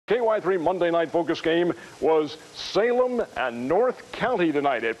KY3 Monday night focus game was Salem and North County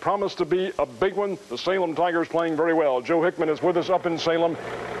tonight. It promised to be a big one. The Salem Tigers playing very well. Joe Hickman is with us up in Salem.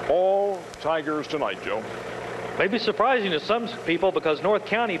 All Tigers tonight, Joe. Maybe surprising to some people because North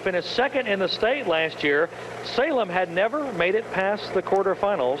County finished second in the state last year. Salem had never made it past the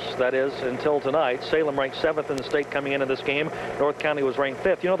quarterfinals, that is, until tonight. Salem ranked 7th in the state coming into this game. North County was ranked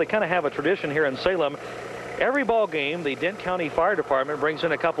 5th. You know, they kind of have a tradition here in Salem. Every ball game, the Dent County Fire Department brings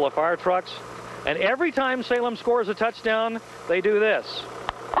in a couple of fire trucks, and every time Salem scores a touchdown, they do this.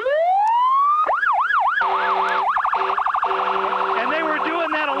 And they were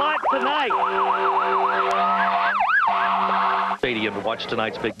doing that a lot tonight. Stadium to watch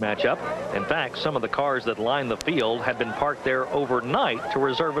tonight's big matchup. In fact, some of the cars that line the field had been parked there overnight to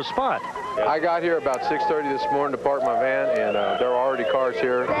reserve a spot. I got here about 6:30 this morning to park my van, and there are already cars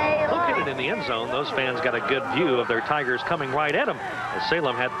here. Located in the end zone, those fans got a good view of their Tigers coming right at them, as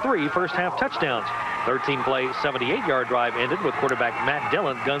Salem had 3 first-half touchdowns. 13-play, 78-yard drive ended with quarterback Matt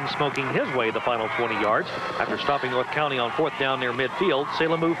Dillon gun-smoking his way the final 20 yards. After stopping North County on 4th down near midfield,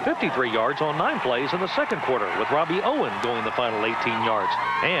 Salem moved 53 yards on 9 plays in the second quarter, with Robbie Owen going the final 18 yards.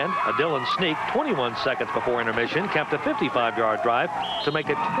 And a Dillon sneak 21 seconds before intermission capped a 55-yard drive to make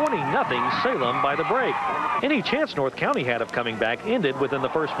it 20-0 Salem by the break. Any chance North County had of coming back ended within the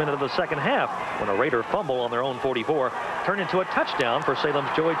first minute of the second half, when a Raider fumble on their own 44 turned into a touchdown for Salem's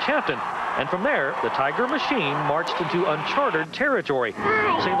Joey Chafton. And from there, the Tiger machine marched into uncharted territory.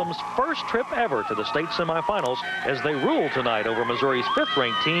 Salem's first trip ever to the state semifinals as they rule tonight over Missouri's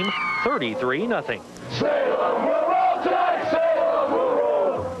 5th-ranked team, 33-0. Salem will roll tonight! Salem will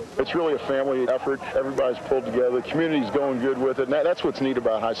roll! It's really a family effort. Everybody's pulled together. The community's going good with it. And that's what's neat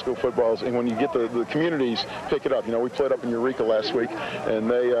about high school football is when you get the communities pick it up. You know, we played up in Eureka last week, and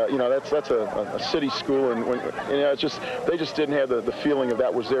they, you know, that's a city school, and you know, it's just they just didn't have the feeling of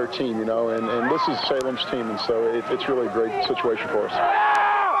that was their team, you know, and this is Salem's team, and so it's really a great situation for us.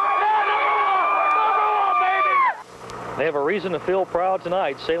 They have a reason to feel proud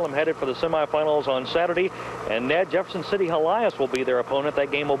tonight. Salem headed for the semifinals on Saturday, and Ned, Jefferson City Helias will be their opponent. That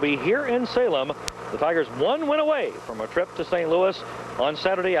game will be here in Salem. The Tigers 1 win away from a trip to St. Louis on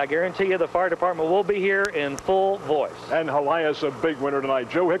Saturday. I guarantee you the fire department will be here in full voice. And Helias a big winner tonight.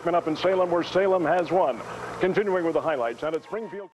 Joe Hickman up in Salem, where Salem has won. Continuing with the highlights out at Springfield.